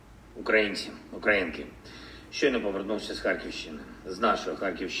Українці, українки, щойно повернувся з Харківщини, з нашої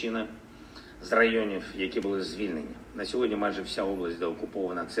Харківщини, з районів, які були звільнені. На сьогодні майже вся область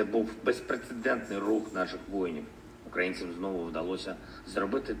деокупована. Це був безпрецедентний рух наших воїнів. Українцям знову вдалося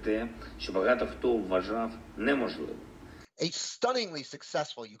зробити те, що багато хто вважав неможливим. A stunningly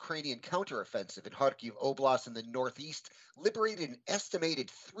successful Ukrainian counteroffensive in Kharkiv Oblast in the northeast liberated an estimated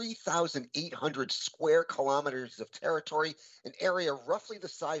 3,800 square kilometers of territory, an area roughly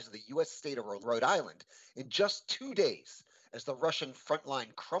the size of the U.S. state of Rhode Island, in just 2 days as the Russian front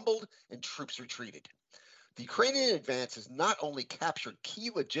line crumbled and troops retreated. The Ukrainian advance has not only captured key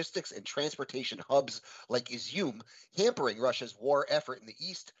logistics and transportation hubs like Izium, hampering Russia's war effort in the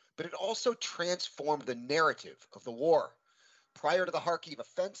east, but it also transformed the narrative of the war. Prior to the Kharkiv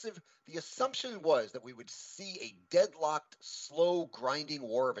offensive, the assumption was that we would see a deadlocked, slow, grinding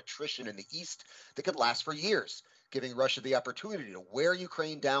war of attrition in the east that could last for years, giving Russia the opportunity to wear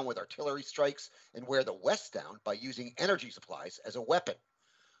Ukraine down with artillery strikes and wear the West down by using energy supplies as a weapon.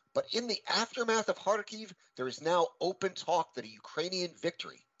 But in the aftermath of Kharkiv, there is now open talk that a Ukrainian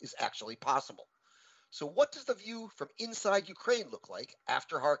victory is actually possible. So what does the view from inside Ukraine look like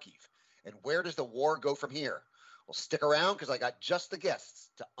after Kharkiv? And where does the war go from here? Well, stick around because I got just the guests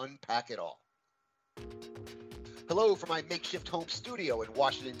to unpack it all. Hello from my makeshift home studio in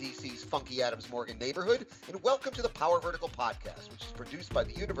Washington, D.C.'s funky Adams Morgan neighborhood, and welcome to the Power Vertical Podcast, which is produced by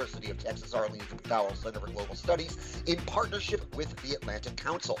the University of Texas Arlington McDowell Center for Global Studies in partnership with the Atlantic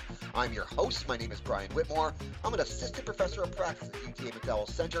Council. I'm your host. My name is Brian Whitmore. I'm an assistant professor of practice at UTA McDowell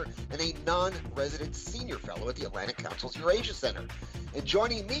Center and a non-resident senior fellow at the Atlantic Council's Eurasia Center. And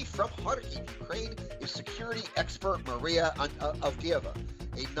joining me from Kharkiv, Ukraine, is security expert Maria Avdieva,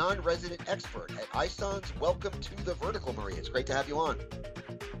 a non-resident expert at ISONS. Welcome to the Vertical, Maria. It's great to have you on.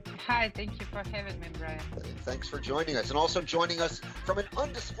 Hi, thank you for having me, Brian. Thanks for joining us. And also joining us from an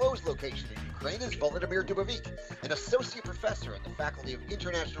undisclosed location in Ukraine is Volodymyr Dubovik, an associate professor in the Faculty of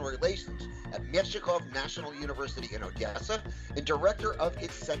International Relations at Meshchikov National University in Odessa and director of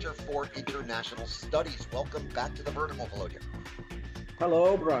its Center for International Studies. Welcome back to the Vertical, Volodymyr.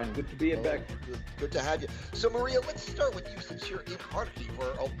 Hello, Brian. Good to be back. Good to have you. So, Maria, let's start with you since you're in Kharkiv,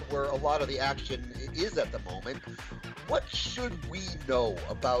 where a lot of the action is at the moment. What should we know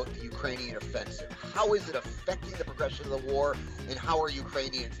about the Ukrainian offensive? How is it affecting the progression of the war, and how are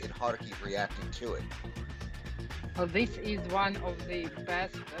Ukrainians in Kharkiv reacting to it? Well, this is one of the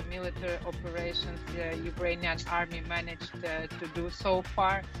best military operations the Ukrainian army managed to do so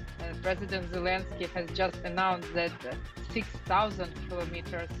far. President Zelensky has just announced that 6,000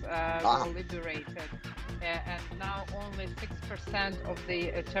 kilometers were liberated. And now only 6% of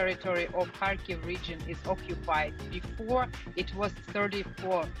the territory of Kharkiv region is occupied. Before, it was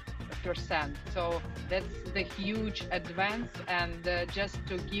 34%. So that's the huge advance. And just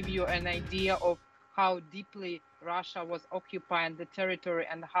to give you an idea of how deeply Russia was occupying the territory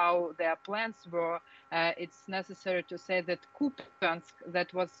and how their plans were, it's necessary to say that Kupiansk,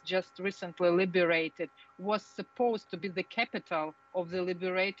 that was just recently liberated, was supposed to be the capital of the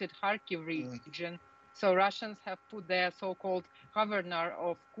liberated Kharkiv region. So Russians have put their so-called governor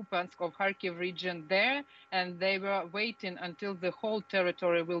of Kupiansk, of Kharkiv region there, and they were waiting until the whole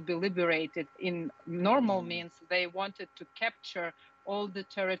territory will be liberated. In normal means, they wanted to capture all the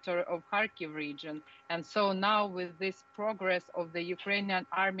territory of Kharkiv region. And so now with this progress of the Ukrainian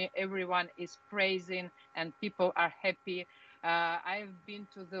army, everyone is praising and people are happy. I've been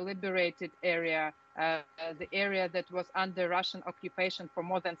to the liberated area, the area that was under Russian occupation for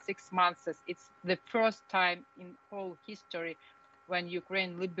more than 6 months. It's the first time in whole history when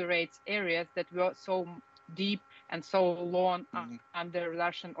Ukraine liberates areas that were so deep and so long under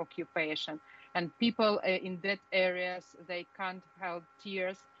Russian occupation. And people in that areas, they can't help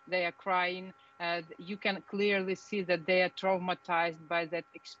tears. They are crying. You can clearly see that they are traumatized by that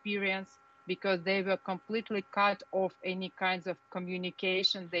experience because they were completely cut off any kinds of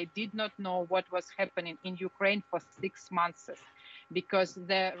communication. They did not know what was happening in Ukraine for 6 months because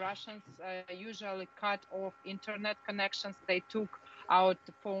the Russians usually cut off internet connections. They took out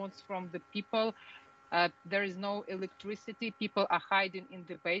the phones from the people. There is no electricity. People are hiding in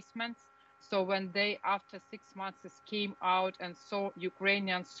the basements. So when they, after 6 months, came out and saw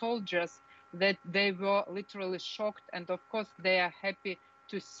Ukrainian soldiers, that they were literally shocked. And of course, they are happy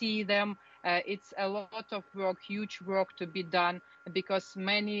to see them. It's a lot of work, huge work to be done because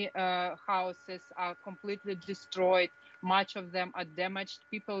many houses are completely destroyed. Much of them are damaged.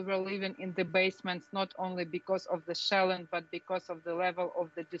 People were living in the basements, not only because of the shelling, but because of the level of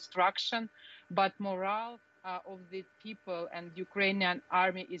the destruction. But morale of the people and Ukrainian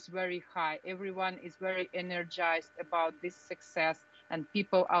army is very high. Everyone is very energized about this success. and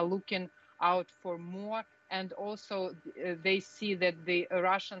people are looking out for more. And also they see that the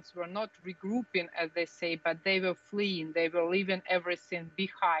Russians were not regrouping, as they say, but they were fleeing. They were leaving everything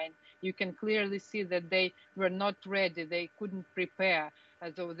behind. You can clearly see that they were not ready. They couldn't prepare.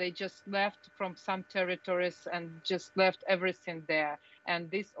 So they just left from some territories and just left everything there.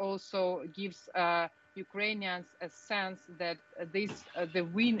 And this also gives Ukrainians a sense that the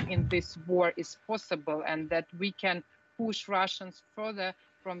win in this war is possible, and that we can push Russians further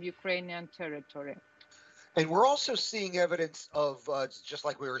from Ukrainian territory. And we're also seeing evidence of, just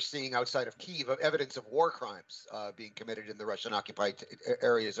like we were seeing outside of Kyiv, of evidence of war crimes being committed in the Russian-occupied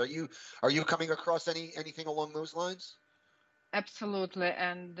areas. Are you coming across anything along those lines? Absolutely,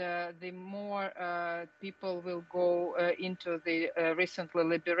 and the more people will go into the recently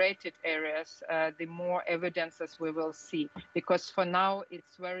liberated areas, the more evidences we will see. Because for now,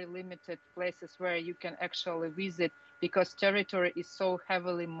 it's very limited places where you can actually visit, because territory is so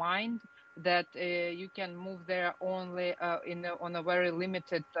heavily mined that you can move there only on a very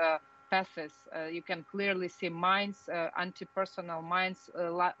limited passes. You can clearly see mines, anti-personnel mines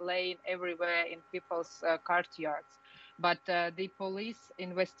laying everywhere in people's courtyards. But the police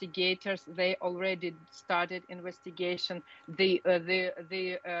investigators, they already started investigation. The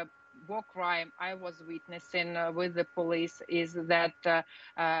war crime I was witnessing with the police is that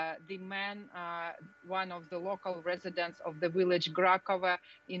the man, one of the local residents of the village Grakova,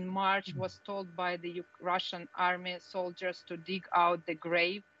 in March was told by the Russian army soldiers to dig out the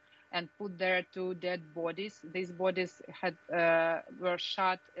grave and put there 2 dead bodies. These bodies were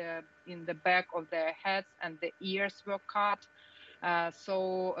shot in the back of their heads, and the ears were cut.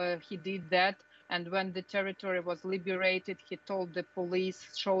 So he did that. And when the territory was liberated, he told the police,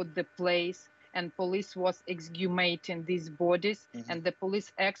 showed the place, and police was exhumating these bodies. Mm-hmm. And the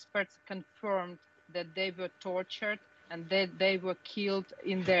police experts confirmed that they were tortured and that they were killed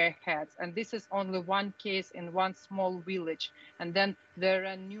in their heads. And this is only one case in one small village. And then there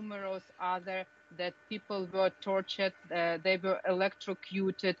are numerous other that people were tortured, they were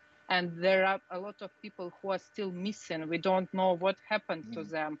electrocuted, and there are a lot of people who are still missing. We don't know what happened to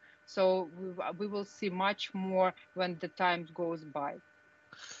them. So we will see much more when the time goes by.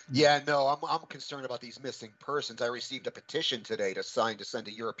 Yeah, no, I'm concerned about these missing persons. I received a petition today to send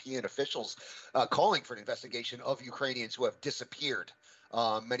to European officials calling for an investigation of Ukrainians who have disappeared,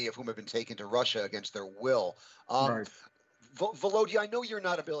 many of whom have been taken to Russia against their will. Right. Volodya, I know you're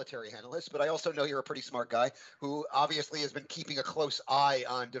not a military analyst, but I also know you're a pretty smart guy who obviously has been keeping a close eye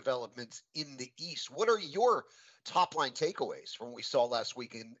on developments in the East. What are your top-line takeaways from what we saw last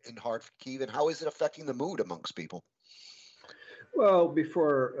week in Kharkiv, and how is it affecting the mood amongst people? Well,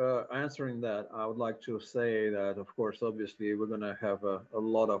 before answering that, I would like to say that, of course, obviously, we're going to have a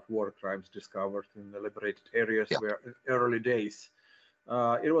lot of war crimes discovered in the liberated areas where early days.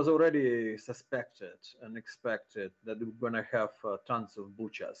 It was already suspected and expected that we're going to have tons of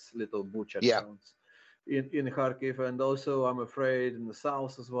buchas, little bucha towns in Kharkiv, and also, I'm afraid, in the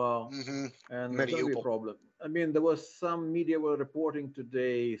south as well. Mm-hmm. And it's going to be a problem. I mean, there was some media were reporting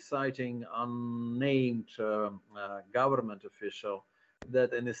today, citing unnamed government official,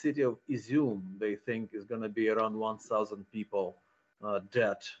 that in the city of Izum, they think is going to be around 1,000 people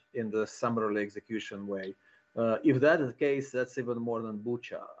dead in the summarily execution way. If that is the case, that's even more than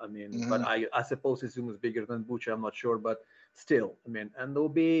Bucha. I mean, but I suppose Izum is bigger than Bucha. I'm not sure, but still, I mean, and there'll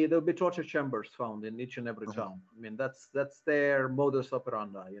be torture chambers found in each and every town. I mean, that's their modus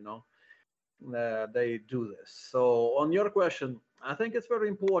operandi. You know, they do this. So on your question, I think it's very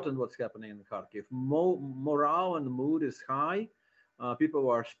important what's happening in Kharkiv. Morale and mood is high. People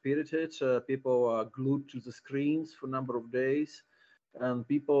are spirited. People are glued to the screens for a number of days. And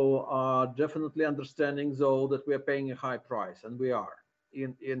people are definitely understanding, though, that we are paying a high price, and we are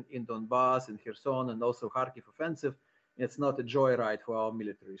in Donbass, in Kherson, and also Kharkiv offensive. It's not a joyride for our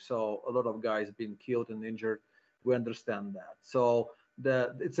military. So a lot of guys being killed and injured. We understand that. So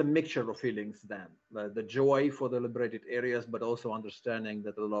it's a mixture of feelings then. The joy for the liberated areas, but also understanding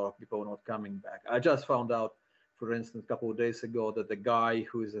that a lot of people are not coming back. I just found out, for instance, a couple of days ago, that the guy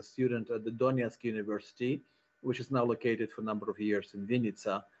who is a student at the Donetsk University, which is now located for a number of years in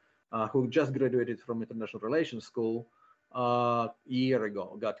Vinnytsia, who just graduated from International Relations School a year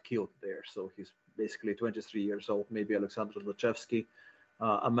ago, got killed there. So he's basically 23 years old, maybe Alexander Zlochevsky.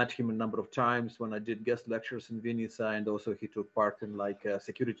 I met him a number of times when I did guest lectures in Vinnytsia, and also he took part in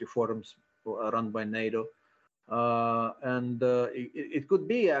security forums run by NATO. It could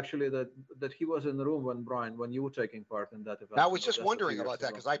be actually that he was in the room when Brian, when you were taking part in that event. I was just wondering about that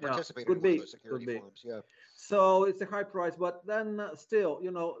because I participated in one of those security forums. Yeah. So it's a high price, but then still,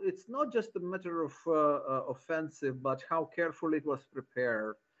 it's not just a matter of offensive, but how carefully it was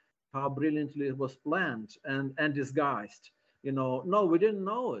prepared, how brilliantly it was planned and disguised. No, we didn't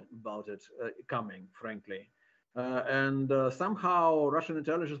know about it coming, frankly. Somehow Russian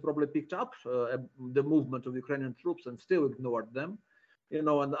intelligence probably picked up the movement of Ukrainian troops and still ignored them. And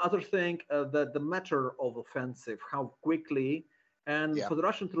the other thing, that the matter of offensive, how quickly, and for the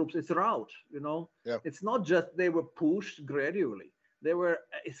Russian troops, it's a rout. It's not just they were pushed gradually; they were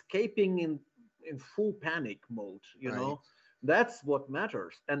escaping in full panic mode. That's what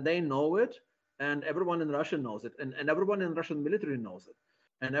matters, and they know it, and everyone in Russia knows it, and everyone in Russian military knows it.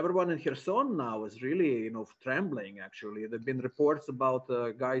 And everyone in Kherson now is really, trembling, actually. There have been reports about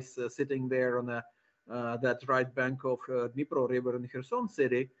guys sitting there on that right bank of Dnipro River in Kherson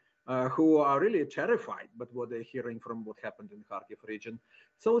city who are really terrified by what they're hearing from what happened in Kharkiv region.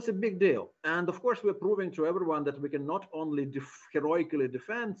 So it's a big deal. And of course, we're proving to everyone that we can not only heroically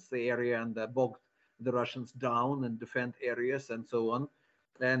defend the area and bog the Russians down and defend areas and so on,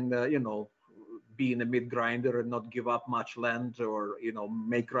 and, be in a mid grinder and not give up much land or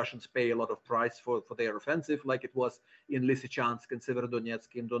make Russians pay a lot of price for their offensive like it was in Lysychansk and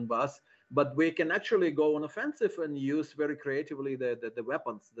Severodonetsk in Donbass, but we can actually go on offensive and use very creatively the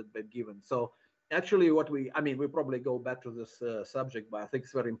weapons that they've given. So actually we probably go back to this subject, but I think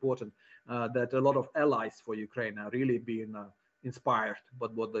it's very important that a lot of allies for Ukraine are really being inspired by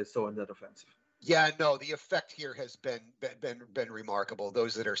what they saw in that offensive. Yeah, no, the effect here has been remarkable.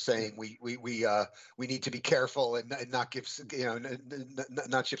 Those that are saying we need to be careful and not give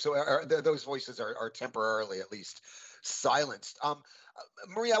not ship. So those voices are temporarily at least silenced.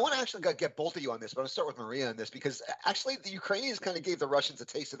 Maria, I want to actually get both of you on this, but I'm going to start with Maria on this because actually the Ukrainians kind of gave the Russians a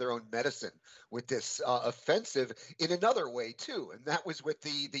taste of their own medicine with this offensive in another way too, and that was with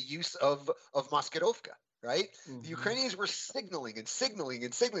the use of Maskirovka. Right? Mm-hmm. The Ukrainians were signaling.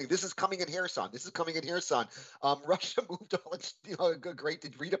 This is coming in Kherson. This is coming in Kherson. Russia moved all its great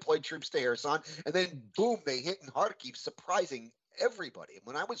redeployed troops to Kherson, and then boom, they hit in Kharkiv, surprising everybody.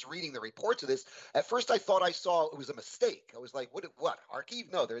 When I was reading the reports of this, at first I thought I saw it was a mistake. I was like, what?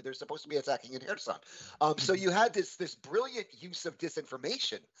 Kharkiv? No, they're supposed to be attacking in Kherson. So you had this brilliant use of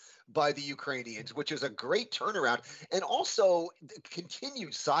disinformation by the Ukrainians, which is a great turnaround, and also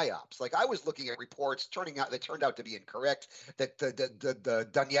continued psyops. Like I was looking at reports that turned out to be incorrect, that the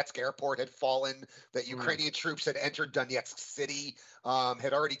Donetsk airport had fallen, that Ukrainian troops had entered Donetsk city,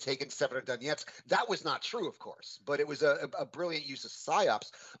 had already taken Severodonetsk. That was not true, of course, but it was a brilliant use of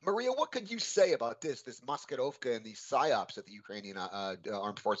psyops. Maria, what could you say about this Maskirovka and these psyops that the Ukrainian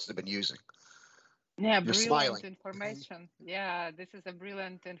armed forces have been using? Yeah, You're brilliant smiling. Information. Yeah, this is a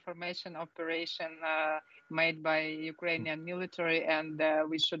brilliant information operation made by Ukrainian military, and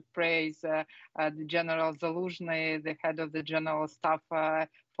we should praise the General Zaluzhny, the head of the general staff,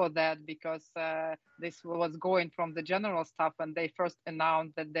 for that, because this was going from the general staff, and they first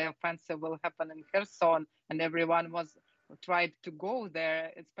announced that the offensive will happen in Kherson, and everyone was tried to go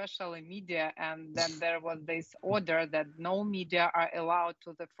there, especially media, and then there was this order that no media are allowed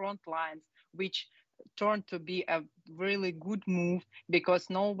to the front lines, which turned to be a really good move because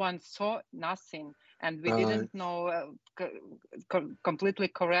no one saw nothing, and we didn't know completely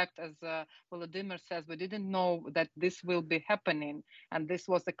correct, as Volodymyr says, we didn't know that this will be happening, and this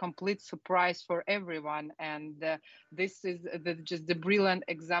was a complete surprise for everyone. And this is just the brilliant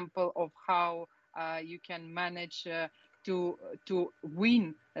example of how you can manage to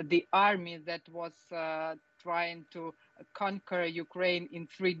win the army that was trying to conquer Ukraine in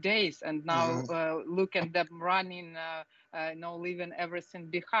 3 days, and now look at them running, leaving everything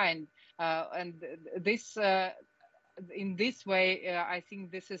behind. And this, in this way, I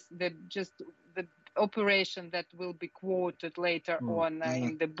think this is the operation that will be quoted later on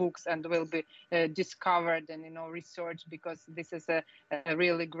in the books and will be discovered and researched, because this is a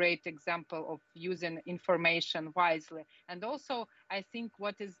really great example of using information wisely. And also, I think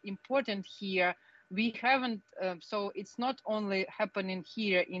what is important here, we haven't, so it's not only happening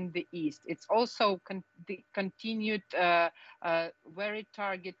here in the East, it's also the continued very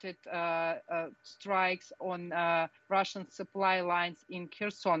targeted strikes on Russian supply lines in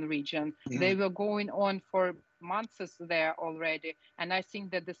Kherson region. They were going on for months there already. And I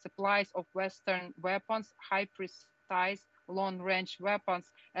think that the supplies of Western weapons, high precise, long-range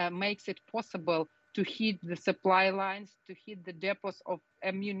weapons, makes it possible to hit the supply lines, to hit the depots of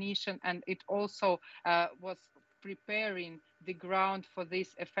ammunition, and it also was preparing the ground for this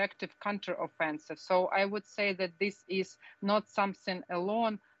effective counteroffensive. So I would say that this is not something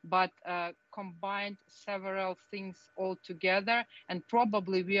alone, but combined several things all together. And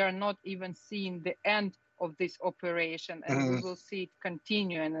probably we are not even seeing the end of this operation, and we will see it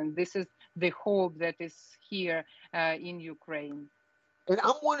continuing. And this is the hope that is here in Ukraine. And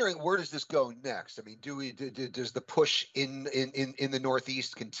I'm wondering, where does this go next? I mean, does the push in the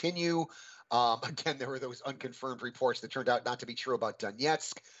Northeast continue? Again, there were those unconfirmed reports that turned out not to be true about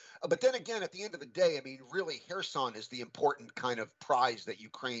Donetsk. But then again, at the end of the day, I mean, really, Kherson is the important kind of prize that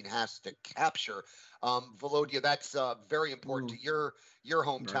Ukraine has to capture. Volodya, that's very important to your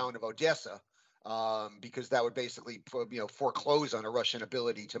hometown of Odessa. Because that would basically, foreclose on a Russian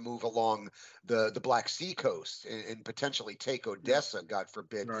ability to move along the Black Sea coast and potentially take Odessa, God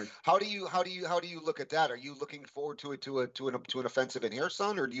forbid. Right. How do you look at that? Are you looking forward to an offensive in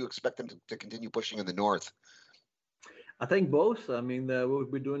Kherson, or do you expect them to continue pushing in the north? I think both. I mean, we'll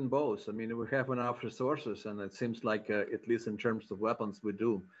be doing both. I mean, we have enough resources, and it seems like, at least in terms of weapons, we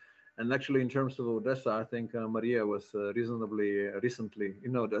do. And actually, in terms of Odessa, I think Maria was reasonably recently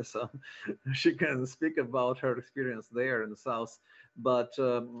in Odessa. She can speak about her experience there in the south. But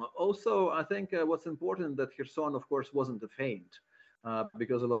also, I think what's important that Kherson, of course, wasn't a feint,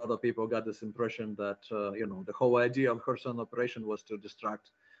 because a lot of people got this impression that, the whole idea of Kherson operation was to distract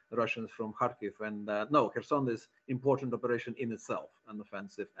the Russians from Kharkiv. And no, Kherson is important operation in itself, an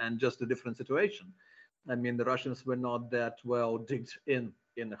offensive, and just a different situation. I mean, the Russians were not that well digged in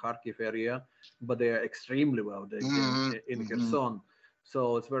the Kharkiv area, but they are extremely well digged in Kherson.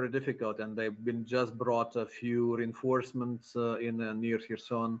 So it's very difficult, and they've been just brought a few reinforcements near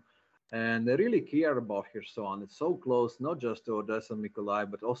Kherson, and they really care about Kherson. It's so close, not just to Odessa and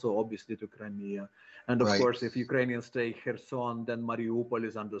Mykolaiv, but also obviously to Crimea. And of course, if Ukrainians take Kherson, then Mariupol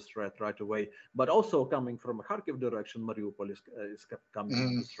is under threat right away. But also coming from a Kharkiv direction, Mariupol is coming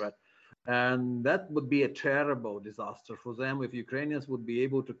under threat. And that would be a terrible disaster for them if Ukrainians would be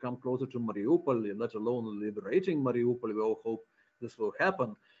able to come closer to Mariupol, let alone liberating Mariupol. We all hope this will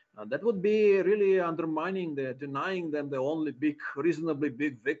happen. That would be really denying them the only reasonably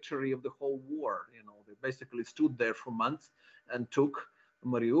big victory of the whole war. They basically stood there for months and took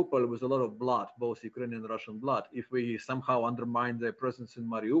Mariupol with a lot of blood, both Ukrainian and Russian blood. If we somehow undermine their presence in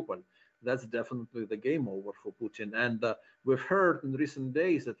Mariupol, that's definitely the game over for Putin. And we've heard in recent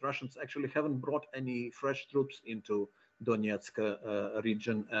days that Russians actually haven't brought any fresh troops into Donetsk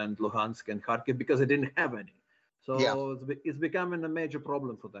region and Luhansk and Kharkiv because they didn't have any. So it's becoming a major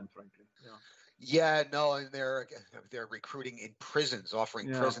problem for them, frankly. Yeah, no, and they're recruiting in prisons,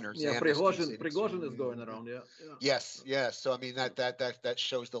 offering prisoners. Yeah, Prigozhin is going around. Yes. So I mean that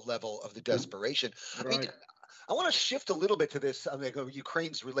shows the level of the desperation. I mean, I want to shift a little bit to this,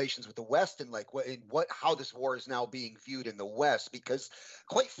 Ukraine's relations with the West and how this war is now being viewed in the West, because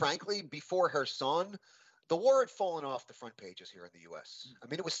quite frankly, before Kherson, the war had fallen off the front pages here in the U.S. I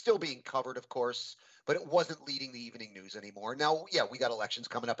mean, it was still being covered, of course, but it wasn't leading the evening news anymore. Now, we got elections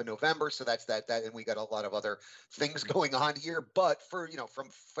coming up in November, so that's that, and we got a lot of other things going on here. But for, from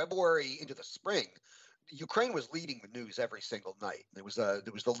February into the spring, Ukraine was leading the news every single night. There was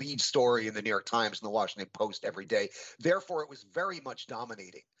the lead story in the New York Times and the Washington Post every day. Therefore, it was very much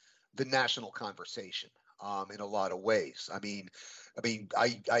dominating the national conversation in a lot of ways. I mean,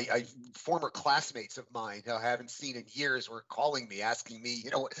 former classmates of mine who I haven't seen in years were calling me, asking me,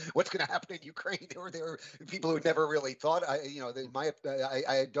 what's going to happen in Ukraine. There were people who had never really thought.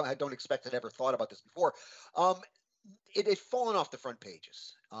 I don't expect had ever thought about this before. It had fallen off the front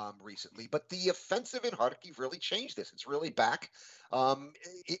pages recently, but the offensive in Kharkiv really changed this. It's really back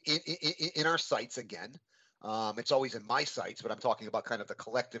in our sights again. It's always in my sights, but I'm talking about kind of the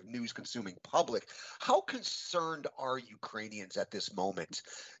collective news-consuming public. How concerned are Ukrainians at this moment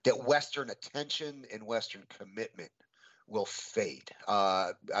that Western attention and Western commitment will fade?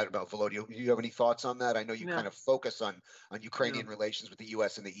 I don't know, Volodya, do you have any thoughts on that? I know you kind of focus on Ukrainian relations with the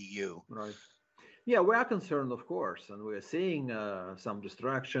U.S. and the EU. Right. Yeah, we are concerned, of course, and we're seeing some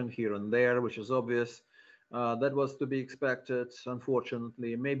distraction here and there, which is obvious. That was to be expected,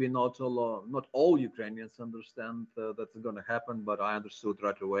 unfortunately. Maybe not all Ukrainians understand that's going to happen, but I understood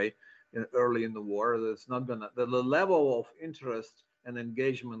right away early in the war. It's not going to, the level of interest and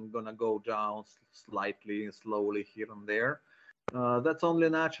engagement going to go down slightly and slowly here and there. That's only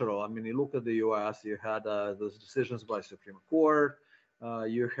natural. I mean, you look at the U.S., you had those decisions by Supreme Court.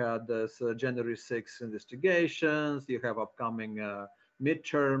 You had this January 6th investigations. You have upcoming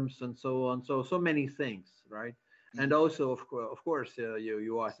midterms and so on. So many things, right? And also, of course,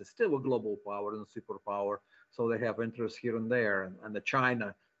 U.S. is still a global power and a superpower. So they have interests here and there. And the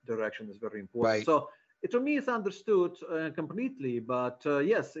China direction is very important. So to me, it's understood completely. But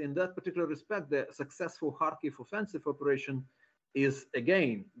yes, in that particular respect, the successful Kharkiv offensive operation is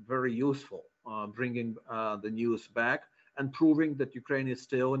again very useful, bringing the news back and proving that Ukraine is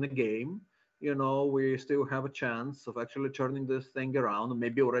still in the game. You know, we still have a chance of actually turning this thing around, and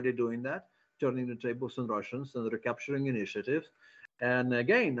maybe already doing that, turning the tables on Russians and recapturing initiatives. And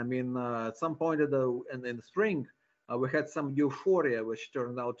again, I mean, at some point in the spring, we had some euphoria, which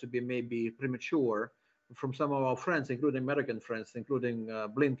turned out to be maybe premature from some of our friends, including American friends, including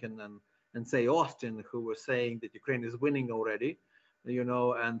Blinken and say Austin, who were saying that Ukraine is winning already, you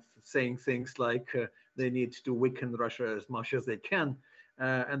know, and saying things like they need to weaken Russia as much as they can.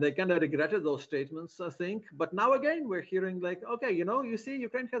 And they kind of regretted those statements, I think. But now again, we're hearing like, okay, you know, you see,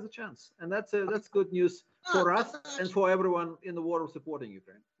 Ukraine has a chance, and that's good news for us and for everyone in the war of supporting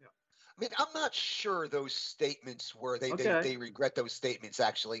Ukraine. Yeah. I mean, I'm not sure those statements were they regret those statements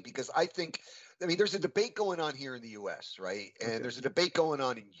actually, because I mean, there's a debate going on here in the U.S., right, and there's a debate going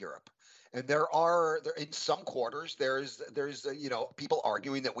on in Europe. And there in some quarters, there's you know, people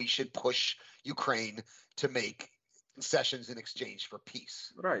arguing that we should push Ukraine to make concessions in exchange for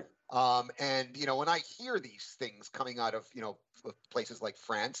peace. Right. And, you know, when I hear these things coming out of, you know, places like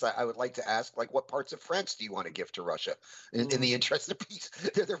France, I would like to ask, like, what parts of France do you want to give to Russia in the interest of peace?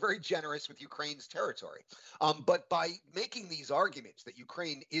 They're very generous with Ukraine's territory. But by making these arguments that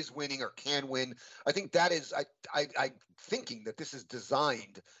Ukraine is winning or can win, I think that is, I'm thinking that this is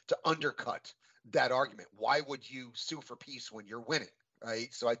designed to undercut that argument. Why would you sue for peace when you're winning?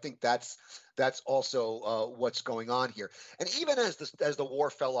 Right. So I think that's also what's going on here. And even as the war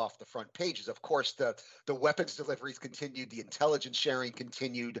fell off the front pages, of course, the weapons deliveries continued, the intelligence sharing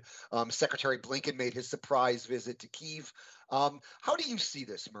continued. Secretary Blinken made his surprise visit to Kyiv. How do you see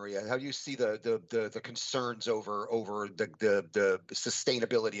this, Maria? How do you see the concerns over the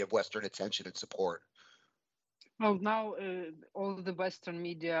sustainability of Western attention and support? Well, now all the Western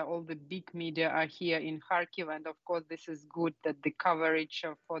media, all the big media are here in Kharkiv. And of course, this is good that the coverage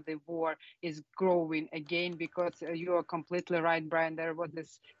for the war is growing again, because you are completely right, Brian. There was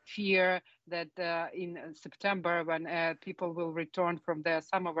this fear that in September, when people will return from their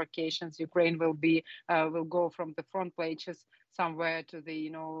summer vacations, Ukraine will go from the front pages somewhere to the, you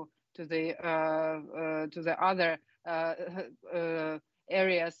know, to the other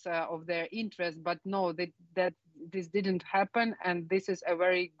areas of their interest. But no, that this didn't happen, and this is a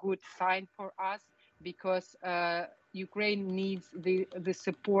very good sign for us, because Ukraine needs the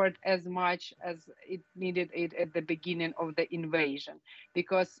support as much as it needed it at the beginning of the invasion,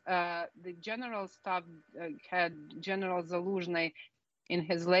 because the General Staff had General Zaluzhny. In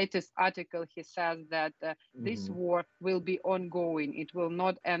his latest article, he says that this war will be ongoing. It will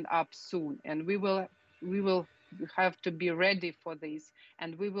not end up soon, and we will have to be ready for this,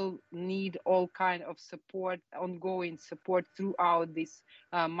 and we will need all kind of support, ongoing support throughout these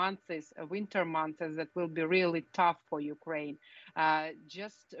months, winter months, that will be really tough for Ukraine.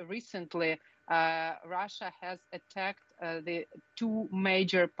 Just recently, Russia has attacked the two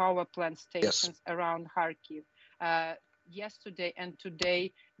major power plant stations around Kharkiv. Yesterday and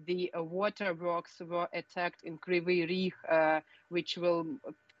today, the waterworks were attacked in Kryvyi Rih, which will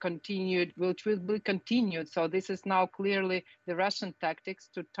be continued. So this is now clearly the Russian tactics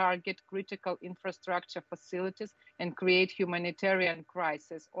to target critical infrastructure facilities and create humanitarian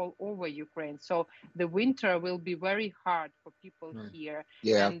crisis all over Ukraine. So the winter will be very hard for people here.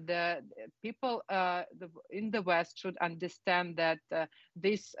 Yeah. And people in the West should understand that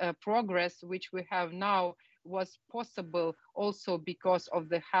this progress which we have now was possible also because of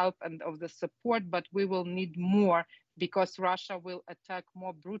the help and of the support, but we will need more, because Russia will attack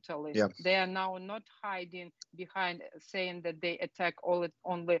more brutally. Yeah. They are now not hiding behind saying that they attack only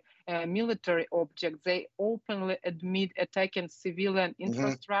military objects. They openly admit attacking civilian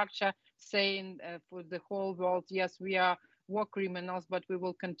infrastructure, saying for the whole world, yes, we are war criminals, but we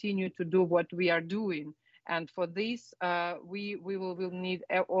will continue to do what we are doing. And for this, we will need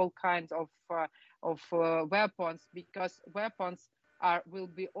all kinds of weapons, because weapons will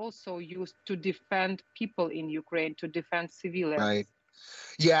be also used to defend people in Ukraine, to defend civilians. Right.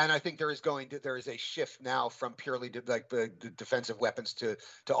 Yeah, and I think there is a shift now from purely the defensive weapons to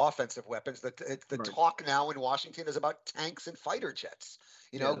offensive weapons. The talk now in Washington is about tanks and fighter jets.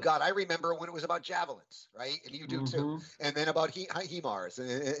 You know, God, I remember when it was about javelins, right? And you do too. And then about HIMARS,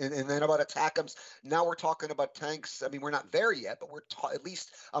 and then about ATACMS. Now we're talking about tanks. I mean, we're not there yet, but at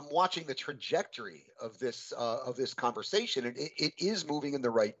least I'm watching the trajectory of this conversation, and it is moving in the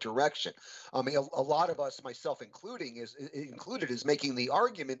right direction. I mean, a lot of us, myself included, is making the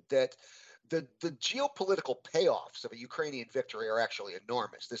argument that the geopolitical payoffs of a Ukrainian victory are actually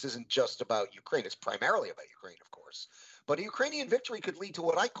enormous. This isn't just about Ukraine. It's primarily about Ukraine, of course. But a Ukrainian victory could lead to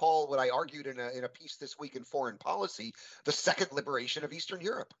what I argued in a piece this week in Foreign Policy, the second liberation of Eastern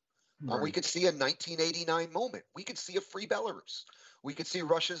Europe. Right. We could see a 1989 moment. We could see a free Belarus. We could see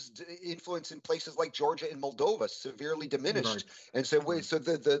Russia's influence in places like Georgia and Moldova severely diminished. Right. And so,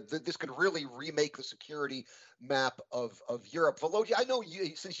 this could really remake the security map of Europe. Volodya, I know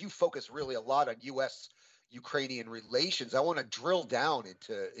since you focus really a lot on U.S.-Ukrainian relations, I want to drill down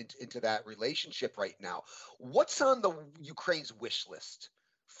into that relationship right now. What's on the Ukraine's wish list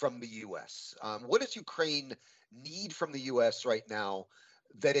from the U.S.? What does Ukraine need from the U.S. right now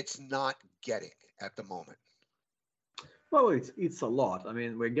that it's not getting at the moment? Well, it's a lot. I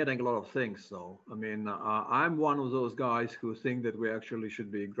mean, we're getting a lot of things, though. I mean, I'm one of those guys who think that we actually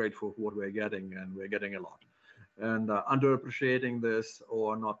should be grateful for what we're getting, and we're getting a lot. And underappreciating this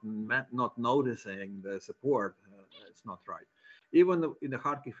or not noticing the support, it's not right. Even in the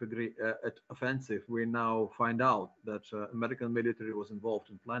Kharkiv offensive, we now find out that American military was involved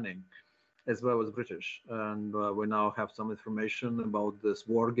in planning, as well as British. And we now have some information about this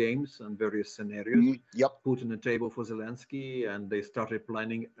war games and various scenarios. Yep. Put on the table for Zelensky, and they started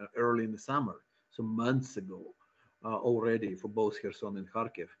planning early in the summer, so months ago already, for both Kherson and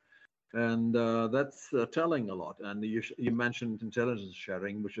Kharkiv. And that's telling a lot. And you mentioned intelligence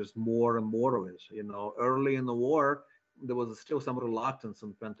sharing, which is more and more of it. You know, early in the war, there was still some reluctance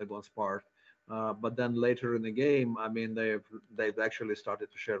on Pentagon's part. But then later in the game, I mean, they've actually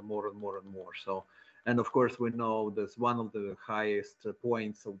started to share more and more and more. So, and of course, we know that's one of the highest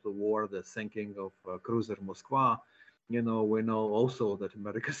points of the war, the sinking of cruiser Moskva. You know, we know also that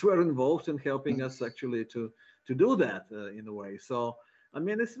Americans were involved in helping us actually to do that in a way. So, I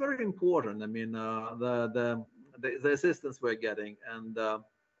mean, it's very important. I mean, the assistance we're getting and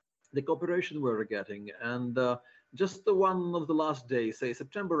the cooperation we're getting, and just the one of the last days, say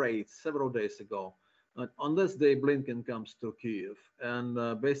September 8th, several days ago, on this day, Blinken comes to Kyiv,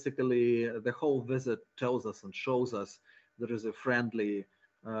 and basically the whole visit tells us and shows us there is a friendly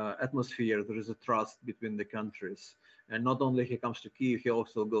atmosphere, there is a trust between the countries. And not only he comes to Kyiv, he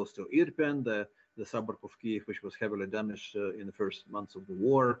also goes to Irpin, the suburb of Kyiv, which was heavily damaged in the first months of the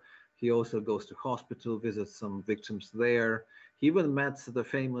war. He also goes to hospital, visits some victims there. He even met the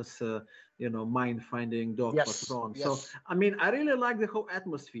famous, mine-finding dog patron. Yes. So, I mean, I really like the whole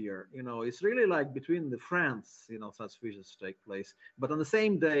atmosphere. You know, it's really like between the friends, such visits take place. But on the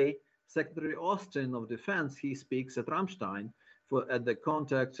same day, Secretary Austin of Defense, he speaks at Ramstein at the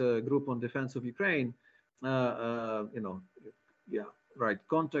contact group on defense of Ukraine.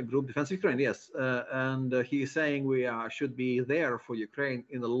 Contact group defense of Ukraine, yes. And he's saying we should be there for Ukraine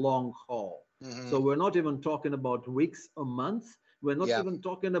in the long haul. Mm-hmm. So we're not even talking about weeks or months. We're not even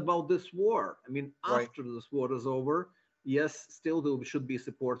talking about this war. I mean, after this war is over, yes, still there should be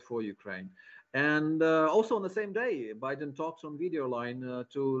support for Ukraine. And also on the same day, Biden talks on video line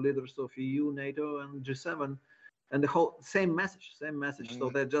to leaders of EU, NATO, and G7. And the whole same message. Mm-hmm. So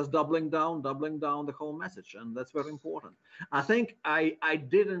they're just doubling down the whole message. And that's very important. I think I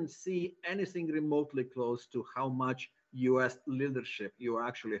didn't see anything remotely close to how much U.S. leadership you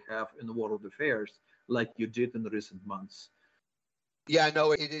actually have in the world affairs like you did in the recent months. Yeah,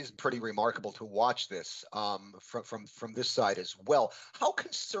 no, it is pretty remarkable to watch this from this side as well. How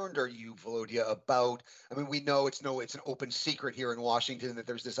concerned are you, Volodya, about? I mean, we know it's an open secret here in Washington that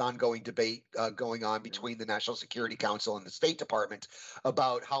there's this ongoing debate going on between the National Security Council and the State Department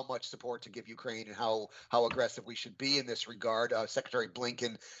about how much support to give Ukraine and how aggressive we should be in this regard. Secretary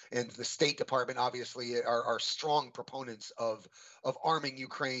Blinken and the State Department obviously are strong proponents of arming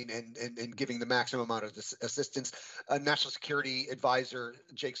Ukraine and giving the maximum amount of assistance. National Security Advisor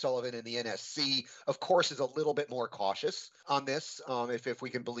Jake Sullivan in the NSC, of course, is a little bit more cautious on this, if we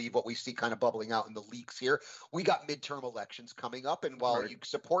can believe what we see kind of bubbling out in the leaks here. We got midterm elections coming up, and while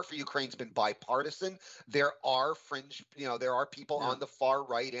support for Ukraine's been bipartisan, there are fringe, there are people on the far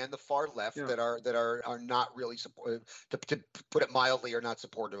right and the far left that are not really supportive, to put it mildly, are not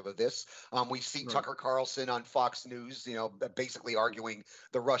supportive of this. We see Tucker Carlson on Fox News, basically arguing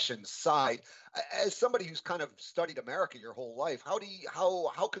the Russian side. As somebody who's kind of studied America your whole life,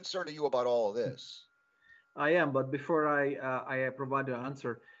 how concerned are you about all of this? I am, but before I provide an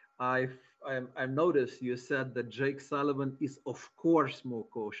answer, I've noticed you said that Jake Sullivan is of course more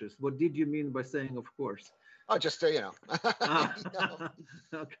cautious. What did you mean by saying of course? Oh, just Okay. I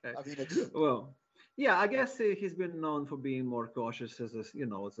mean, well, yeah, I guess he's been known for being more cautious as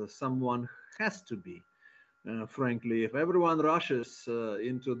someone has to be. Frankly, if everyone rushes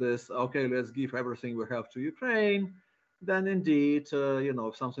into this, okay, let's give everything we have to Ukraine, then indeed,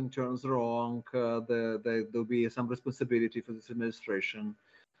 if something turns wrong, there'll be some responsibility for this administration.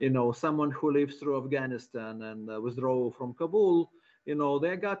 Someone who lives through Afghanistan and withdraw from Kabul,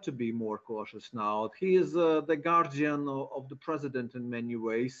 they got to be more cautious now. He is the guardian of the president in many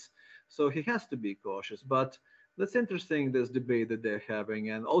ways, so he has to be cautious. But that's interesting, this debate that they're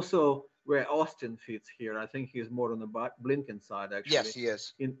having, and also where Austin fits here. I think he's more on the Blinken side, actually. Yes, he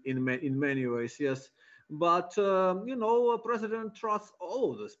is. In many ways, yes. But President trusts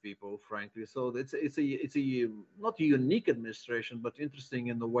all of those people, frankly. So it's a not a unique administration, but interesting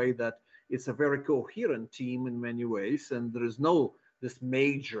in the way that it's a very coherent team in many ways, and there is no this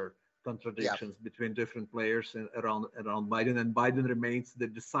major contradictions between different players around Biden, and Biden remains the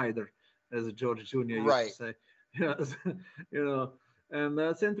decider, as George Jr. used to say. Yes, and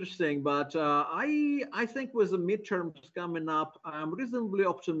that's interesting. But I think with the midterms coming up, I'm reasonably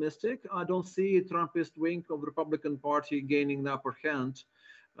optimistic. I don't see a Trumpist wing of the Republican Party gaining the upper hand,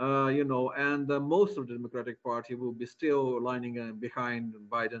 and most of the Democratic Party will be still lining behind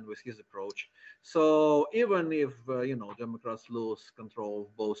Biden with his approach. So even if, Democrats lose control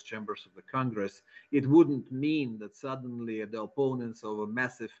of both chambers of the Congress, it wouldn't mean that suddenly the opponents of a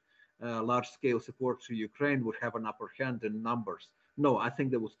massive large-scale support to Ukraine would have an upper hand in numbers. No, I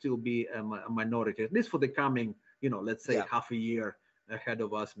think there will still be a minority, at least for the coming, let's say half a year ahead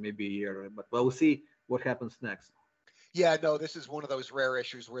of us, maybe a year. But we'll see what happens next. Yeah, no, this is one of those rare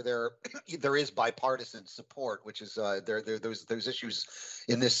issues where there is bipartisan support, which is those issues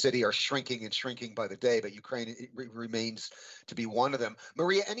in this city are shrinking and shrinking by the day, but Ukraine remains to be one of them.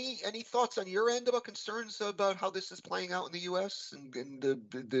 Maria, any thoughts on your end about concerns about how this is playing out in the U.S. and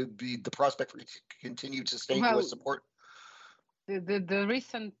the prospect for continued sustained U.S. support? The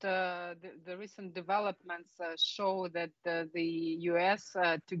recent developments show that the U.S.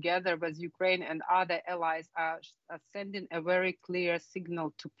 Together with Ukraine and other allies are sending a very clear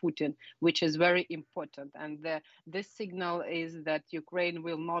signal to Putin, which is very important. And this signal is that Ukraine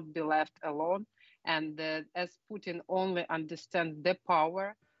will not be left alone. And as Putin only understands the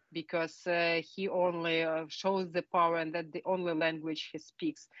power, because he only shows the power, and that's the only language he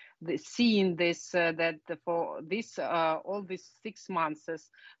speaks. Seeing this, that for this all these 6 months,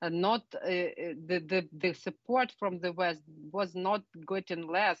 not the support from the West was not getting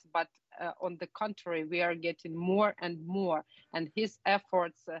less, but on the contrary, we are getting more and more. And his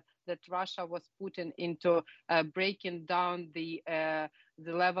efforts that Russia was putting into breaking down the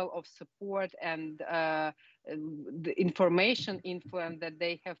level of support and the information influence that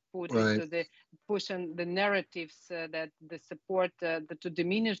they have put into the pushing the narratives that the support to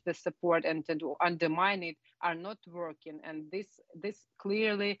diminish the support and to undermine it are not working. And this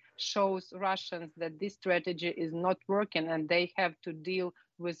clearly shows Russians that this strategy is not working, and they have to deal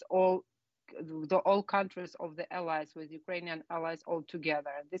with all countries of the allies, with Ukrainian allies all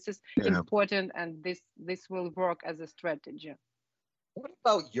together. This is important, and this will work as a strategy. What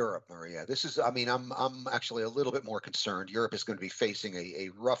about Europe, Maria? This is, I'm actually a little bit more concerned. Europe is going to be facing a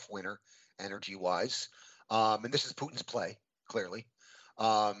rough winter energy-wise, and this is Putin's play, clearly.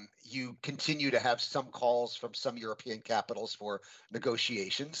 You continue to have some calls from some European capitals for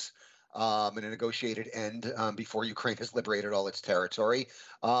negotiations and a negotiated end before Ukraine has liberated all its territory.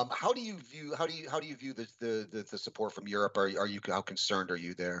 How do you view the support from Europe? How concerned are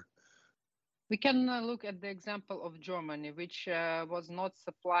you there? We can look at the example of Germany, which was not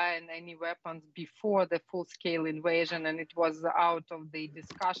supplying any weapons before the full-scale invasion, and it was out of the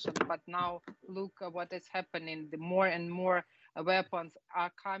discussion. But now look at what is happening. The more and more weapons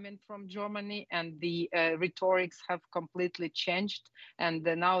are coming from Germany, and the rhetorics have completely changed. And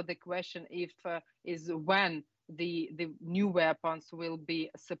now the question is when the new weapons will be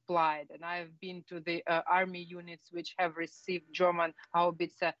supplied. And I've been to the army units which have received German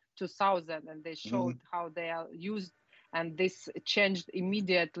Haubitze 2000, and they showed how they are used. And this changed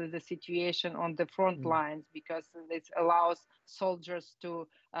immediately the situation on the front lines, because this allows soldiers to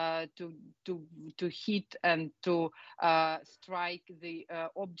hit and to strike the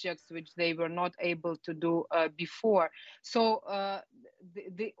objects which they were not able to do before. So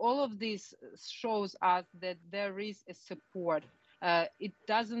all of this shows us that there is a support. It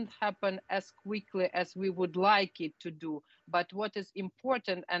doesn't happen as quickly as we would like it to do. But what is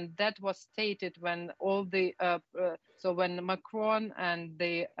important, and that was stated when all the when Macron and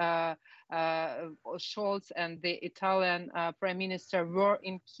the Scholz and the Italian Prime Minister were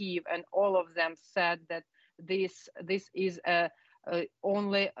in Kyiv, and all of them said that this is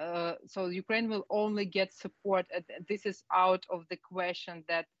only so Ukraine will only get support. This is out of the question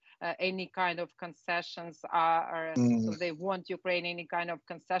that any kind of concessions so they want Ukraine any kind of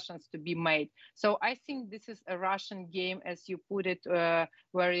concessions to be made. So I think this is a Russian game, as you put it,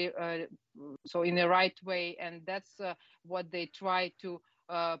 very so in the right way, and that's what they try to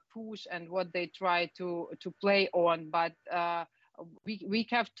push and what they try to play on. But we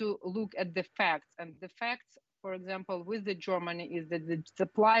have to look at the facts, and the facts, for example, with the Germany, is that the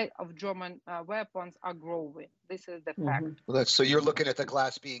supply of German weapons are growing. This is the fact. Well, so you're looking at the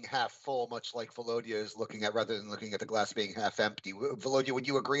glass being half full, much like Volodya is looking at, rather than looking at the glass being half empty. Volodya, would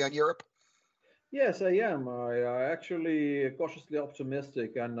you agree on Europe? Yes, I am. I actually cautiously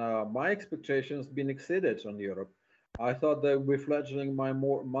optimistic, and my expectations been exceeded on Europe. I thought they would be fledgling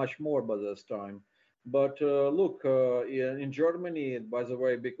much more by this time. But look, in Germany, by the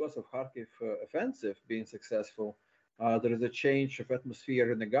way, because of Kharkiv offensive being successful, there is a change of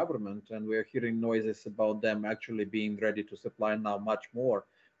atmosphere in the government, and we're hearing noises about them actually being ready to supply now much more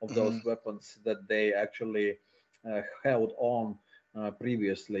of those weapons that they actually held on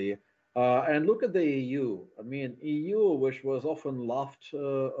previously. And look at the EU. I mean, EU, which was often laughed,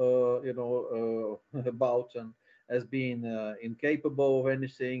 about and as being incapable of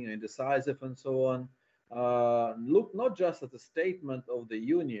anything, indecisive, and so on. Look not just at the statement of the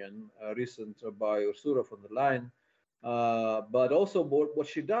Union recent by Ursula von der Leyen, but also what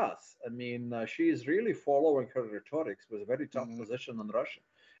she does. I mean, she is really following her rhetorics with a very tough position on Russia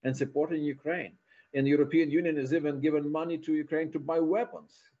and supporting Ukraine. And the European Union has even given money to Ukraine to buy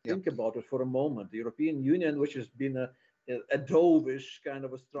weapons. Think about it for a moment. The European Union, which has been a dovish kind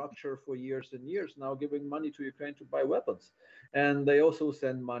of a structure for years and years, now giving money to Ukraine to buy weapons. And they also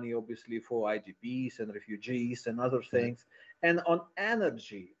send money, obviously, for IDPs and refugees and other things. And on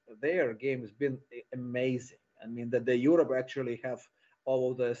energy, their game has been amazing. I mean, that Europe actually have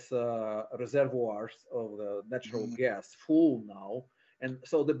all of these reservoirs of the natural gas full now. And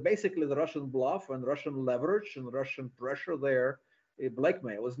so basically the Russian bluff and Russian leverage and Russian pressure there,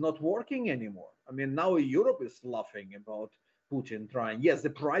 blackmail, is not working anymore. I mean, now Europe is laughing about Putin trying. Yes,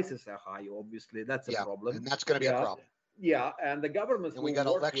 the prices are high, obviously. That's a problem. And that's going to be a problem. Yeah, and the governments we got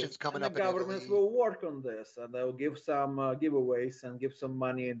elections coming up. The governments will work on this, and they'll give some giveaways and give some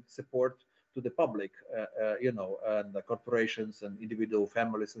money and support to the public, and the corporations and individual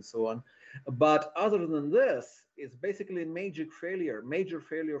families and so on. But other than this, it's basically a major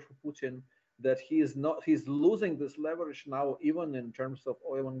failure for Putin, that he's losing this leverage now, even in terms of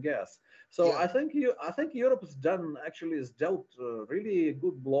oil and gas. So I think Europe has dealt really a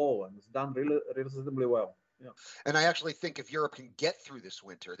good blow, and it's done really reasonably well. Yeah. And I actually think if Europe can get through this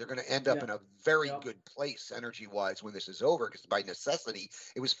winter, they're going to end up in a very good place energy-wise when this is over, because by necessity,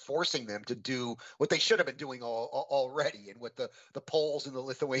 it was forcing them to do what they should have been doing already, and what the Poles and the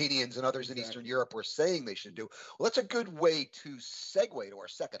Lithuanians and others in Eastern Europe were saying they should do. Well, that's a good way to segue to our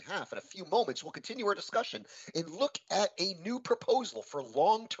second half. In a few moments, we'll continue our discussion and look at a new proposal for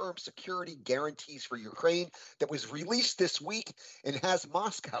long-term security guarantees for Ukraine that was released this week and has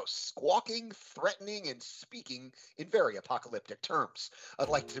Moscow squawking, threatening, and speaking in very apocalyptic terms. I'd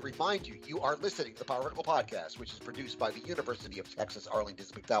like to remind you, you are listening to the Power Vertical Podcast, which is produced by the University of Texas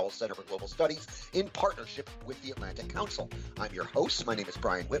Arlington's McDowell Center for Global Studies in partnership with the Atlantic Council. I'm your host. My name is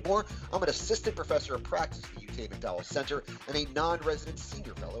Brian Whitmore. I'm an assistant professor of practice at the UT McDowell Center and a non-resident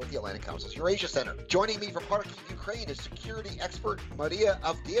senior fellow at the Atlantic Council's Eurasia Center. Joining me from Kharkiv, Ukraine, is security expert Maria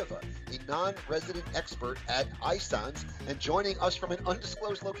Avdieva, a non-resident expert at ISANS, and joining us from an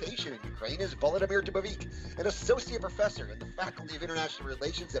undisclosed location in Ukraine is Volodymyr Dubovik, an associate professor in the Faculty of International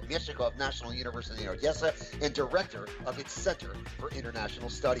Relations at Meshchikov National University in Odessa and director of its Center for International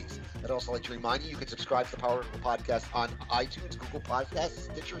Studies. I'd also like to remind you, you can subscribe to the Power Vertical Podcast on iTunes, Google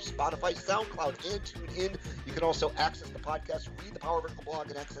Podcasts, Stitcher, Spotify, SoundCloud, and TuneIn. You can also access the podcast, read the Power Vertical blog,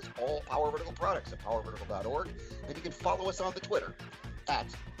 and access all Power Vertical products at powervertical.org. And you can follow us on the Twitter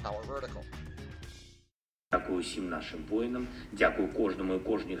 @PowerVertical. Дякую всім нашим воїнам, дякую кожному і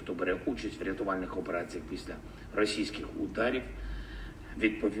кожній, хто бере участь в рятувальних операціях після російських ударів.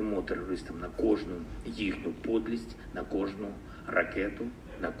 Відповімо терористам на кожну їхню подлість, на кожну ракету,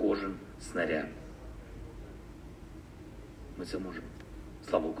 на кожен снаряд. Ми це можемо.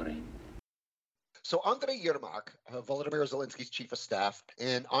 Слава Україні! So Andrei Yermak, Volodymyr Zelensky's chief of staff,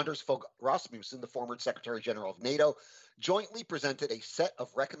 and Anders Fogh Rasmussen, the former Secretary General of NATO, jointly presented a set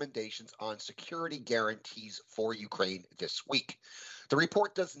of recommendations on security guarantees for Ukraine this week. The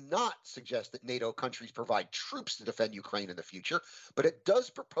report does not suggest that NATO countries provide troops to defend Ukraine in the future, but it does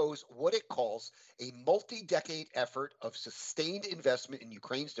propose what it calls a multi-decade effort of sustained investment in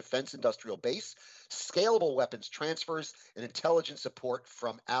Ukraine's defense industrial base, scalable weapons transfers, and intelligence support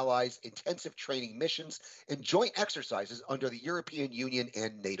from allies, intensive training missions, and joint exercises under the European Union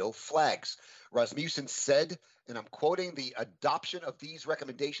and NATO flags. Rasmussen said, and I'm quoting, the adoption of these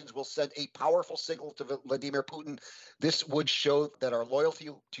recommendations will send a powerful signal to Vladimir Putin. This would show that our loyalty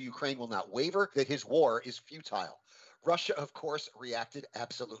to Ukraine will not waver, that his war is futile. Russia, of course, reacted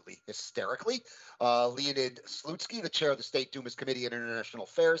absolutely hysterically. Leonid Slutsky, the chair of the State Duma's Committee on International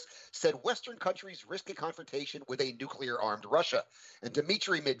Affairs, said Western countries risk a confrontation with a nuclear-armed Russia. And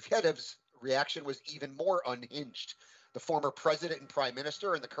Dmitry Medvedev's reaction was even more unhinged. The former president and prime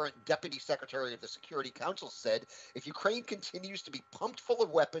minister and the current deputy secretary of the Security Council said, if Ukraine continues to be pumped full of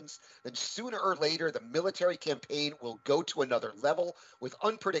weapons, then sooner or later the military campaign will go to another level with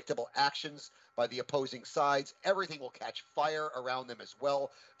unpredictable actions by the opposing sides. Everything will catch fire around them as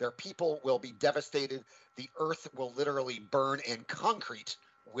well. Their people will be devastated. The earth will literally burn and concrete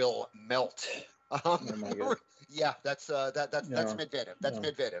will melt. Yeah, that's Medvedev. That's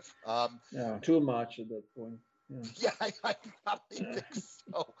Medvedev. Too much at that point. Yeah, I probably think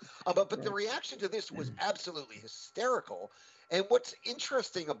so. But the reaction to this was absolutely hysterical. And what's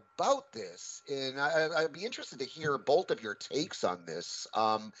interesting about this, and I'd be interested to hear both of your takes on this,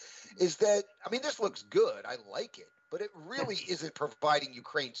 is that, I mean, this looks good. I like it, but it really isn't providing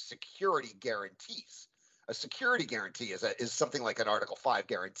Ukraine security guarantees. A security guarantee is something like an Article 5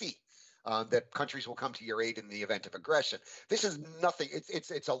 guarantee. That countries will come to your aid in the event of aggression. This is nothing.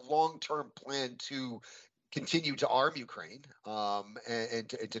 It's a long-term plan to continue to arm Ukraine and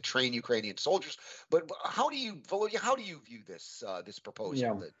to train Ukrainian soldiers. But how do you view this proposal?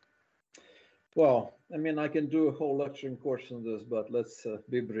 Yeah. Well, I mean, I can do a whole lecturing course on this, but let's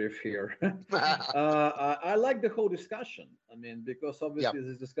be brief here. I like the whole discussion. I mean, because obviously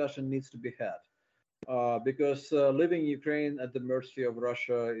this discussion needs to be had. Because leaving Ukraine at the mercy of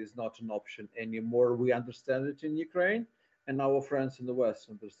Russia is not an option anymore. We understand it in Ukraine, and our friends in the West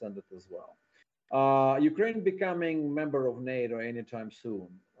understand it as well. Ukraine becoming member of NATO anytime soon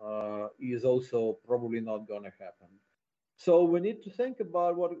is also probably not going to happen. So we need to think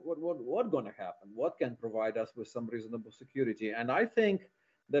about what's going to happen, what can provide us with some reasonable security. And I think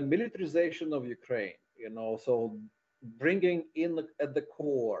the militarization of Ukraine, so bringing in at the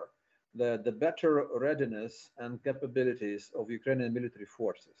core the better readiness and capabilities of Ukrainian military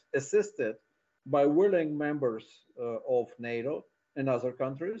forces, assisted by willing members of NATO and other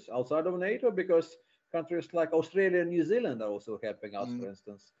countries outside of NATO, because countries like Australia and New Zealand are also helping us, for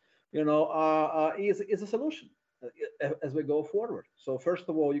instance, is a solution as we go forward. So first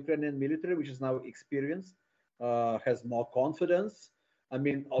of all, Ukrainian military, which is now experienced, has more confidence. I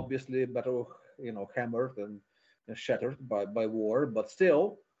mean, obviously better, hammered and shattered by war, but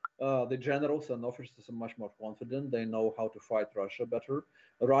still, the generals and officers are much more confident. They know how to fight Russia better.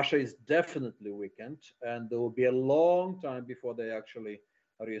 Russia is definitely weakened, and there will be a long time before they actually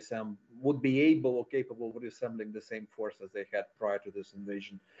would be able or capable of reassembling the same force as they had prior to this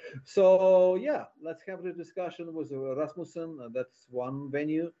invasion. So yeah, let's have the discussion with Rasmussen. That's one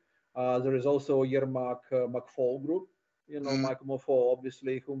venue. There is also Yermak McFaul group. Michael McFaul,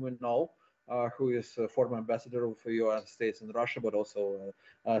 obviously, whom we know, who is a former ambassador of the United States and Russia, but also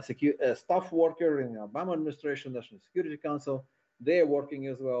a staff worker in the Obama administration, National Security Council. They're working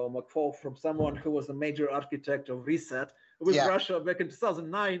as well. McFaul, from someone who was a major architect of reset with Russia back in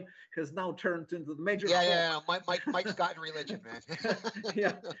 2009, has now turned into the major hawk. Mike's gotten religion, man.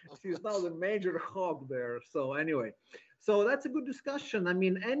 Yeah, he's now the major hawk there. So anyway, so that's a good discussion. I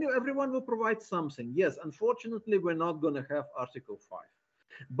mean, everyone will provide something. Yes, unfortunately, we're not going to have Article 5.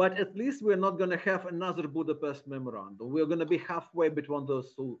 But at least we're not going to have another Budapest memorandum. We're going to be halfway between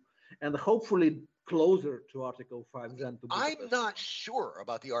those two, and hopefully closer to Article 5 than to Budapest. I'm not sure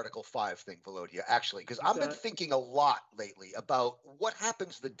about the Article 5 thing, Volodya, actually, because I've been thinking a lot lately about what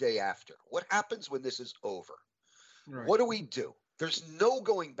happens the day after. What happens when this is over? Right. What do we do? There's no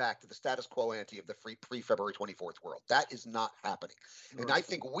going back to the status quo ante of the pre-February 24th world. That is not happening. Right. And I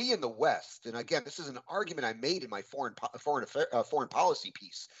think we in the West, and again, this is an argument I made in my foreign policy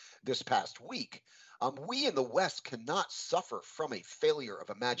piece this past week, we in the West cannot suffer from a failure of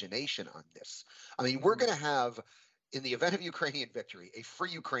imagination on this. I mean, we're going to have, in the event of Ukrainian victory, a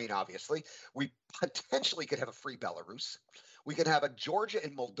free Ukraine, obviously. We potentially could have a free Belarus. We can have a Georgia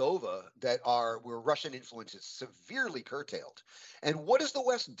and Moldova where Russian influence is severely curtailed. And what does the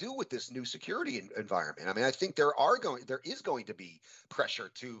West do with this new security environment? I mean, I think there is going to be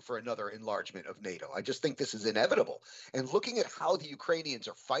pressure for another enlargement of NATO. I just think this is inevitable. And looking at how the Ukrainians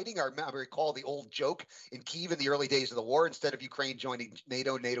are fighting, I recall the old joke in Kyiv in the early days of the war: instead of Ukraine joining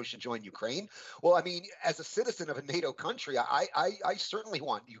NATO, NATO should join Ukraine. Well, I mean, as a citizen of a NATO country, I certainly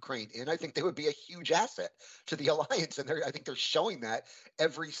want Ukraine in. I think they would be a huge asset to the alliance, and I think they're showing that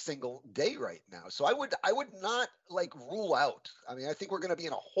every single day right now. So I would not rule out. I mean, I think we're going to be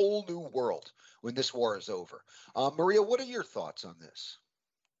in a whole new world when this war is over. Maria, what are your thoughts on this?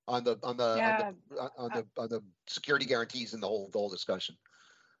 On the security guarantees and the whole discussion.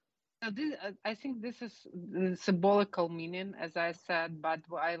 I think this is the symbolical meaning, as I said, but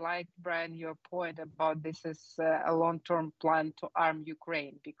I like, Brian, your point about this is a long-term plan to arm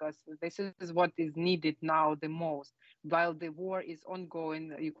Ukraine, because this is what is needed now the most. While the war is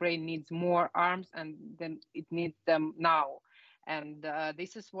ongoing, Ukraine needs more arms, and then it needs them now. And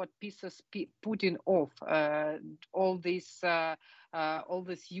this is what pisses Putin off, all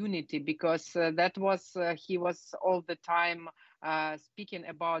this unity, because that was he was all the time speaking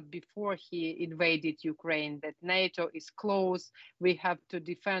about before he invaded Ukraine, that NATO is close, we have to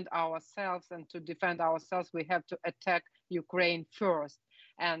defend ourselves, and to defend ourselves we have to attack Ukraine first.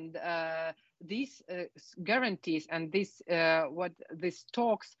 And these guarantees and these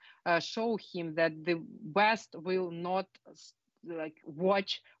talks show him that the West will not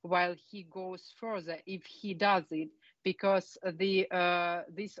watch while he goes further if he does it, because these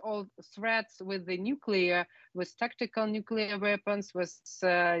all threats with the nuclear, with tactical nuclear weapons, with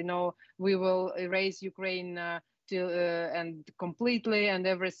we will erase Ukraine and completely, and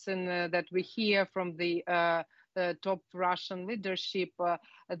everything that we hear from the top Russian leadership,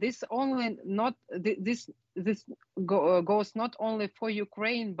 this goes not only for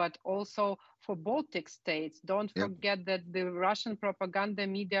Ukraine but also for Baltic states. Don't forget that the Russian propaganda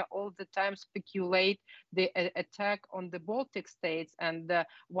media all the time speculate the attack on the Baltic states, and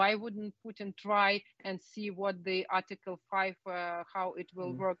why wouldn't Putin try and see what the Article 5, how it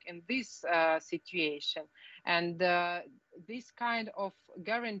will work in this situation? And this kind of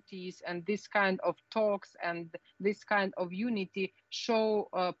guarantees and this kind of talks and this kind of unity show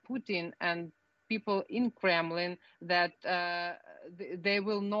Putin and people in Kremlin that they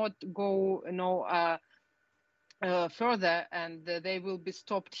will not go further, and they will be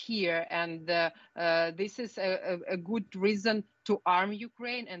stopped here. And this is a good reason to arm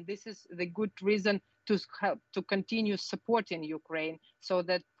Ukraine, and this is the good reason to help to continue supporting Ukraine, so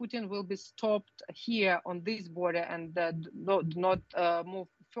that Putin will be stopped here on this border and not move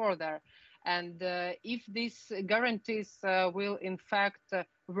further. And if these guarantees will in fact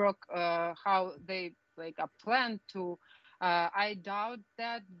work how they are planned to, I doubt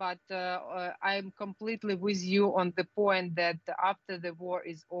that, but I'm completely with you on the point that after the war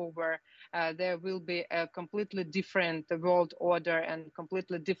is over, there will be a completely different world order and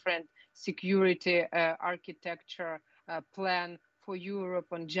completely different security architecture plan for Europe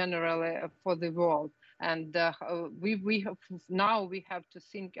and generally for the world. And we have to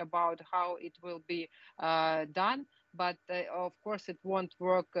think about how it will be done. But of course, it won't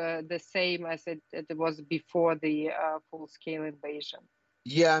work the same as it was before the full-scale invasion.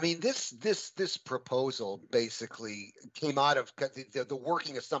 Yeah, I mean, this proposal basically came out of the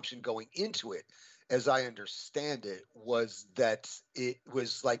working assumption going into it, as I understand it, was that it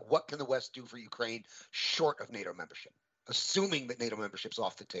was like, what can the West do for Ukraine short of NATO membership, assuming that NATO membership's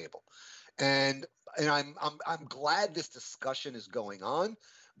off the table. And I'm glad this discussion is going on,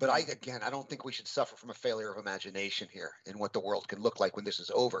 but I don't think we should suffer from a failure of imagination here in what the world can look like when this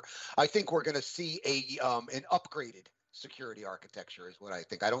is over. I think we're going to see an upgraded security architecture is what I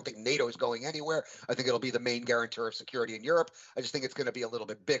think. I don't think NATO is going anywhere. I think it'll be the main guarantor of security in Europe. I just think it's going to be a little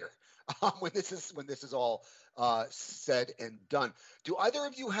bit bigger when this is all said and done. Do either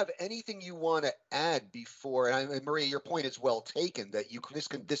of you have anything you want to add before? And Maria, your point is well taken that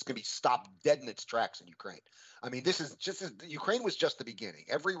this can be stopped dead in its tracks in Ukraine. I mean, Ukraine was just the beginning.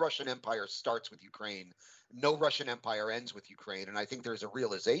 Every Russian empire starts with Ukraine. No Russian empire ends with Ukraine, and I think there's a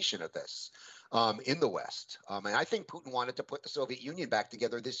realization of this in the West. And I think Putin wanted to put the Soviet Union back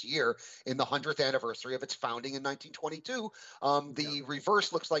together this year in the 100th anniversary of its founding in 1922. The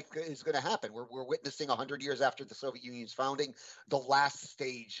reverse looks like is going to happen. We're witnessing 100 years after the Soviet Union's founding, the last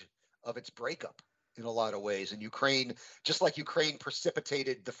stage of its breakup in a lot of ways. And Ukraine, just like Ukraine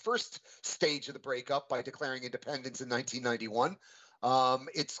precipitated the first stage of the breakup by declaring independence in 1991,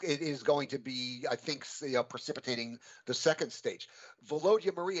 it is going to be, I think, precipitating the second stage.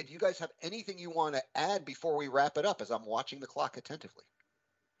 Volodya, Maria, do you guys have anything you want to add before we wrap it up, as I'm watching the clock attentively?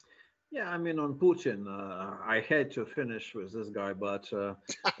 Yeah, I mean, on Putin, I had to finish with this guy, but,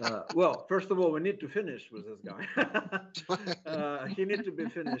 well, first of all, we need to finish with this guy. He needs to be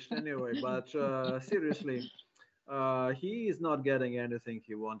finished anyway, but seriously, he is not getting anything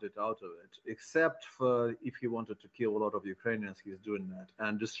he wanted out of it, except for if he wanted to kill a lot of Ukrainians, he's doing that,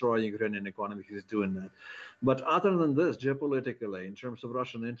 and destroy Ukrainian economy, he's doing that. But other than this, geopolitically, in terms of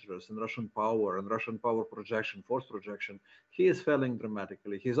Russian interests and Russian power projection, force projection, he is failing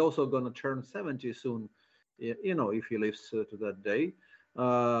dramatically. He's also going to turn 70 soon, you know, if he lives to that day.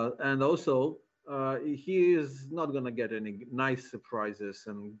 And also, he is not going to get any nice surprises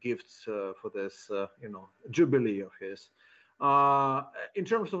and gifts for this, you know, jubilee of his. In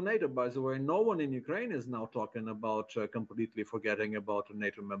terms of NATO, by the way, no one in Ukraine is now talking about completely forgetting about a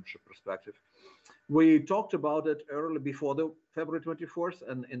NATO membership perspective. We talked about it early before the February 24th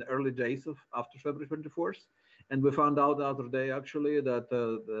and in early days of after February 24th. And we found out the other day, actually, that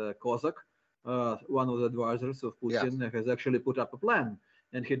the Kozak, one of the advisors of Putin, has actually put up a plan.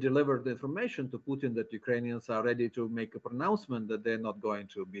 And he delivered the information to Putin that Ukrainians are ready to make a pronouncement that they're not going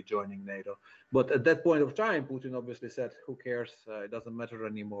to be joining NATO. But at that point of time, Putin obviously said, who cares? It doesn't matter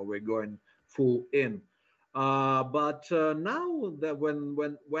anymore. We're going full in. But now that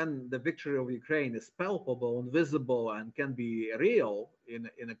when the victory of Ukraine is palpable and visible and can be real in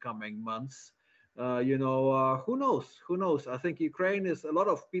the coming months, you know, who knows? Who knows? I think Ukraine is, a lot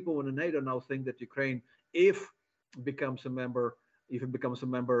of people in NATO now think that Ukraine, if it becomes a member, it becomes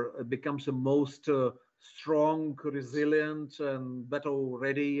the most strong, resilient, and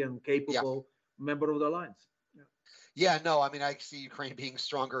battle-ready and capable member of the alliance. Yeah, no, I mean, I see Ukraine being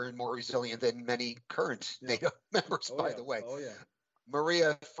stronger and more resilient than many current NATO members, by the way.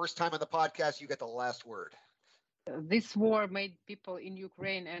 Maria, first time on the podcast, you get the last word. This war made people in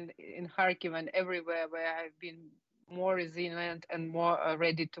Ukraine and in Kharkiv and everywhere where I've been more resilient and more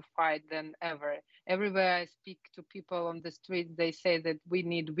ready to fight than ever. Everywhere I speak to people on the streets, they say that we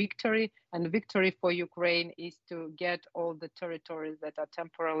need victory, and victory for Ukraine is to get all the territories that are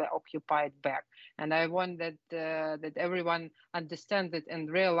temporarily occupied back. And I want that that everyone understands it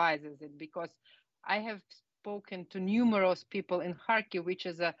and realizes it, because I have spoken to numerous people in Kharkiv, which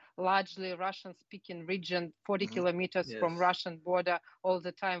is a largely Russian-speaking region, 40 kilometers from Russian border, all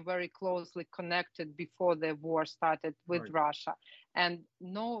the time very closely connected before the war started with Russia. And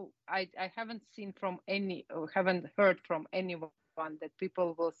no, I haven't seen from haven't heard from anyone that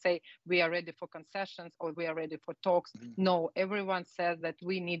people will say we are ready for concessions or we are ready for talks. No, everyone says that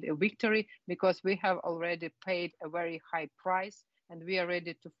we need a victory because we have already paid a very high price, and we are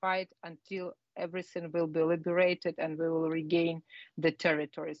ready to fight until everything will be liberated and we will regain the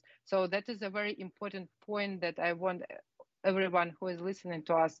territories. So that is a very important point that I want everyone who is listening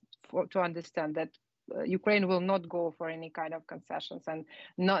to us to understand, that Ukraine will not go for any kind of concessions, and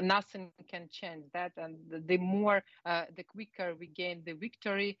nothing can change that. And the quicker we gain the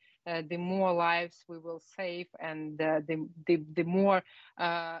victory, the more lives we will save, and the more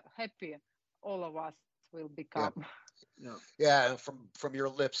happy all of us will become. Yeah, from your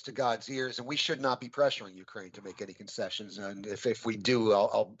lips to God's ears, and we should not be pressuring Ukraine to make any concessions. And if we do,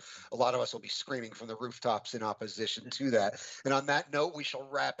 a lot of us will be screaming from the rooftops in opposition to that. And on that note, we shall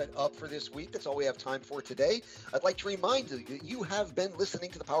wrap it up for this week. That's all we have time for today. I'd like to remind you that you have been listening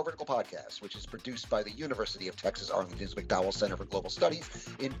to the Power Vertical Podcast, which is produced by the University of Texas Arlington's McDowell Center for Global Studies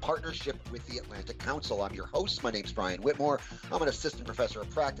in partnership with the Atlantic Council. I'm your host. My name's Brian Whitmore. I'm an assistant professor of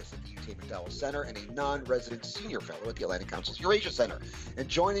practice at the UT McDowell Center and a non-resident senior fellow at the Atlantic Council's Eurasia Center. And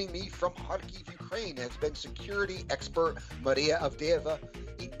joining me from Kharkiv, Ukraine, has been security expert Maria Avdeeva,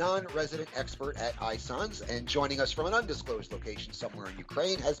 a non-resident expert at ISANS. And joining us from an undisclosed location somewhere in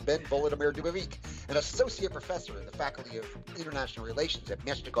Ukraine has been Volodymyr Dubovik, an associate professor in the Faculty of International Relations at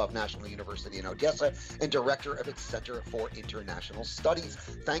Meshnikov National University in Odessa and director of its Center for International Studies.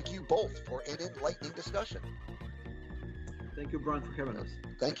 Thank you both for an enlightening discussion. Thank you, Brian, for having us.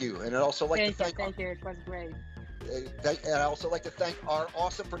 Thank you. And I'd also like to thank you. It was great. And I also like to thank our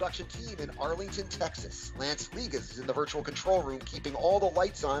awesome production team in Arlington, Texas. Lance Ligas is in the virtual control room, keeping all the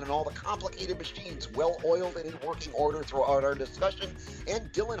lights on and all the complicated machines well-oiled and in working order throughout our discussion.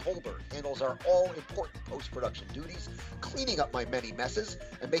 And Dylan Holberg handles our all-important post-production duties, cleaning up my many messes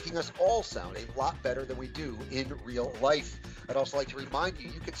and making us all sound a lot better than we do in real life. I'd also like to remind you,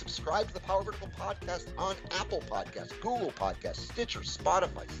 you can subscribe to the Power Vertical podcast on Apple Podcasts, Google Podcasts, Stitcher,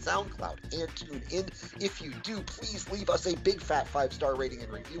 Spotify, SoundCloud, and TuneIn. If you do, please leave us a big fat 5-star rating and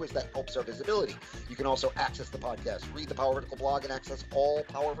review, as that helps our visibility. You can also access the podcast, read the Power Vertical blog, and access all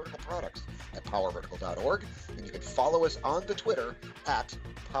Power Vertical products at powervertical.org. And you can follow us on the Twitter at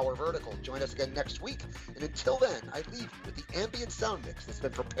Power Vertical. Join us again next week. And until then, I leave you with the ambient sound mix that's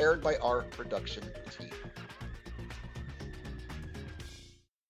been prepared by our production team.